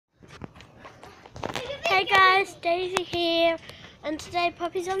Hey guys, Daisy here, and today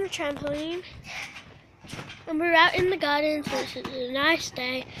Poppy's on the trampoline, and we're out in the garden, so it's a nice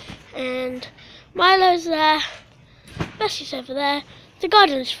day, and Milo's there, Bessie's over there, the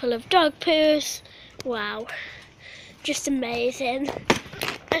garden's full of dog poos. Wow, just amazing.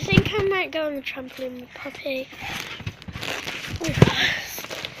 I think I might go on the trampoline with Poppy.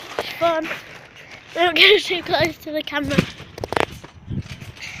 It's fun. Don't go too close to the camera.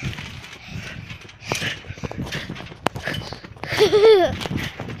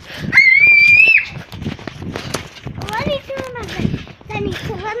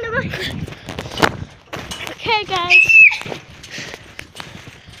 Okay guys.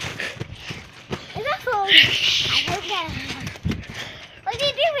 Is that full? I don't know. What are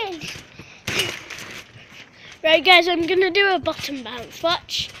you doing? Right guys, I'm going to do a bottom bounce.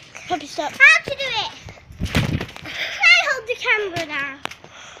 Watch. Poppy, stop. How to do it? Can I hold the camera now?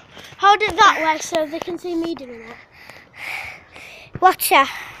 Hold it that way so they can see me doing it. Watch her.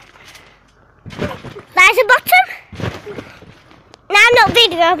 There's a bottom. Now I'm not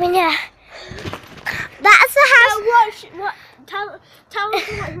videoing her. That's the house. No, watch. Tell us what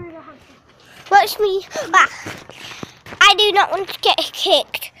you're going to have. Watch me. I do not want to get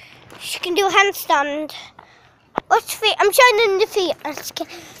kicked. She can do a handstand. Watch feet. I'm showing them the feet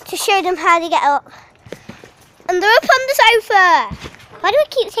to show them how to get up. And they're up on the sofa. Why do I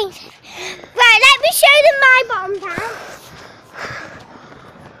keep saying sofa? Right, let me show them my bottom bounce.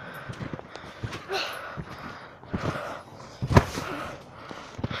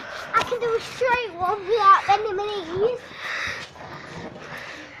 I can do a straight one without bending my knees.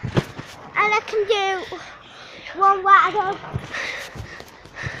 And I can do one where I go.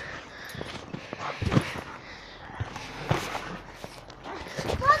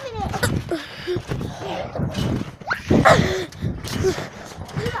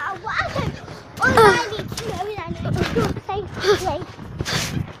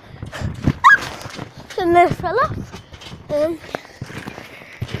 And they fell off.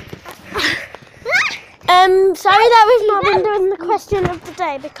 Sorry that we've not been doing the question of the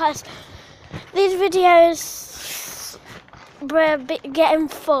day because these videos were getting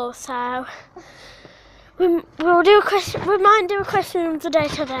full, so we'll do a question. We might do a question of the day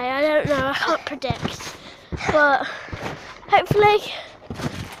today. I don't know. I can't predict, but hopefully.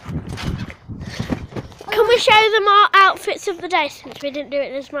 Can we show them our outfits of the day since we didn't do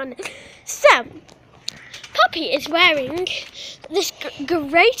it this morning? So, Poppy is wearing this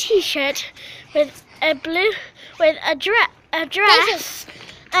grey t-shirt with a dress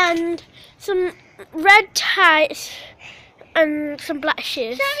and some red tights and some black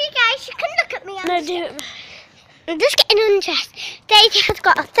shoes. Sorry guys, you can look at me. I'm just getting undressed. Daisy has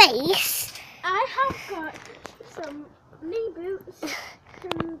got a face. I have got some knee boots,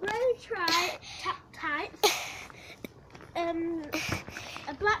 some grey tights,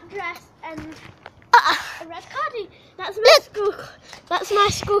 a black dress and a red cardi. That's my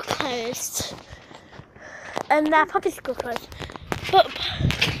school clothes. And they're Poppy's school clothes. But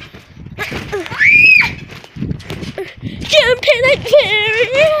jumping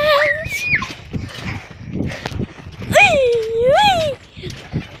experience.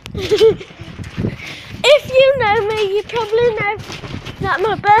 If you know me, you probably know that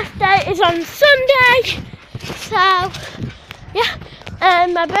my birthday is on Sunday. So, yeah,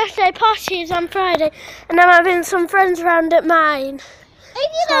 my birthday party is on Friday, and I'm having some friends round at mine.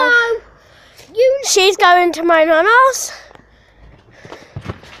 She's going to my nonna's,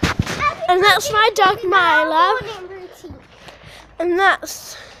 and that's my dog Milo, and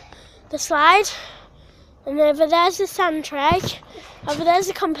that's the slide, and over there's the sand tray, over there's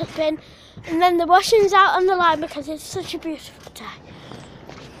the compost bin, and then the washing's out on the line because it's such a beautiful day.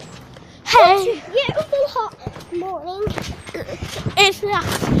 Hey, Beautiful hot morning. it's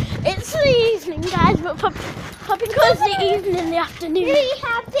the evening, guys, but Poppy calls the evening in the afternoon. Really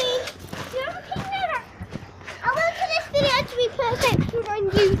happy. I want for this video to be perfect for on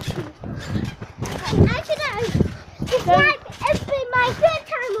YouTube. As you know, it's been my third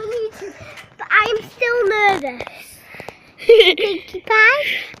time on YouTube, but I am still nervous. Thank you, bye.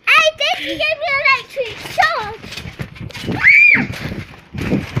 Hey, this gave me an electric shock.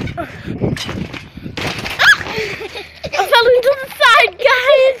 I fell into the side,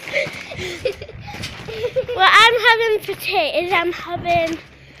 guys. What I'm having for tea is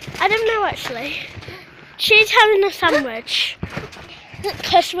I don't know actually. She's having a sandwich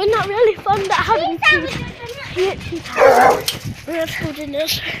because we're not really fond of having tea. We have school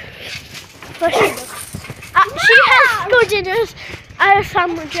dinners. But she has school dinners. I have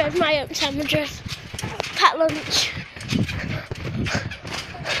sandwiches, my own sandwiches. Cat lunch.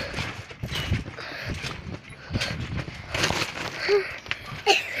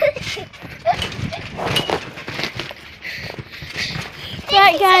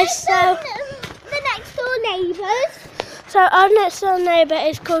 So our next door neighbour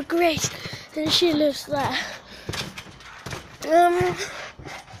is called Grace, and she lives there.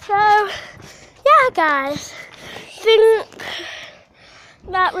 So yeah, guys, think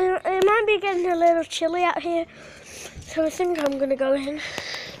that it might be getting a little chilly out here, so I think I'm gonna go in.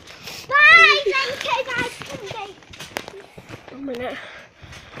 Bye, Sunday. A minute.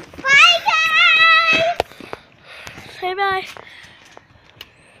 Bye, guys. Say bye.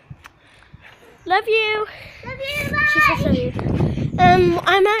 Love you. Love you. She says love you.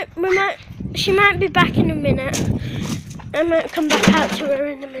 She might be back in a minute. I might come back out to her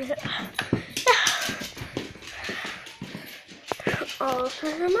in a minute. All for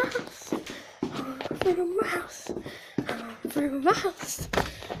the mouse. All for the mouse. All for the mouse.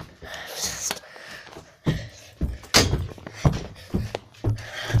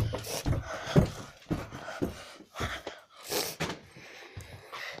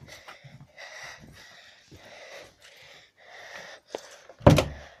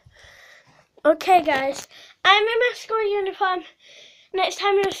 Okay, guys, I'm in my school uniform. Next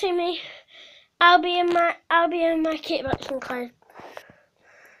time you'll see me, I'll be in my kit box and clothes.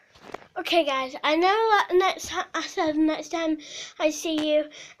 Okay, guys, I know that next time I see you,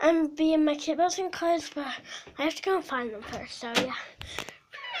 I'm be in my kit box and clothes, but I have to go and find them first. So yeah.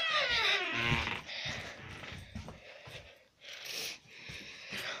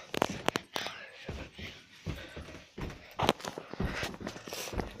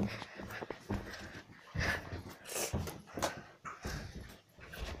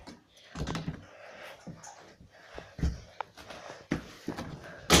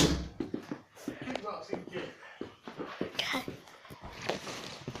 Okay.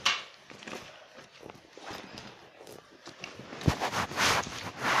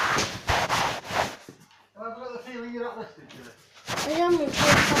 I've got the feeling you're not listening to it. I am trying to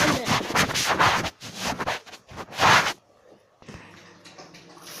find it.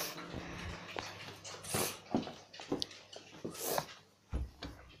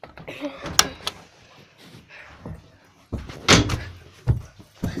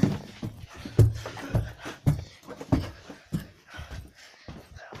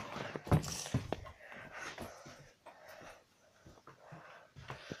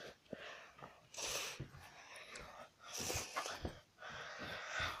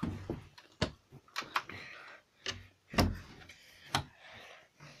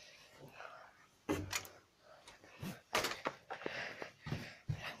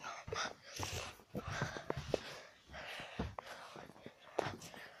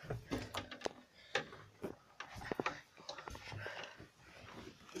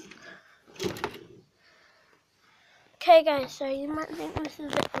 Okay, guys, so you might think this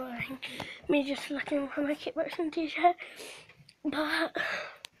is a bit boring, me just looking for my kit box and t-shirt, but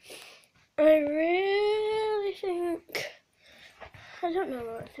I really think, I don't know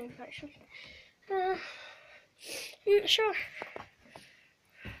what I think actually, I'm not sure.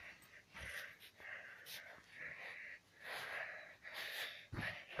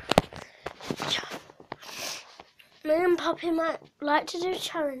 Me and Poppy might like to do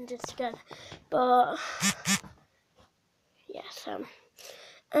challenges together, but yeah, so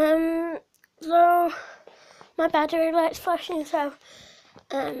my battery light's flashing, so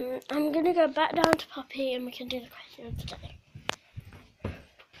I'm gonna go back down to Poppy and we can do the question of the day.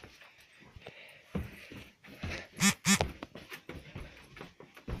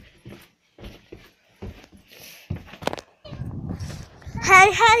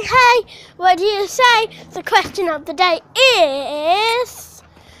 Hey, hey, hey, what do you say? The question of the day is,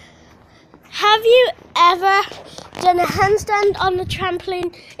 have you ever done a handstand on the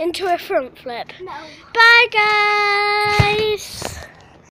trampoline into a front flip? No. Bye, guys.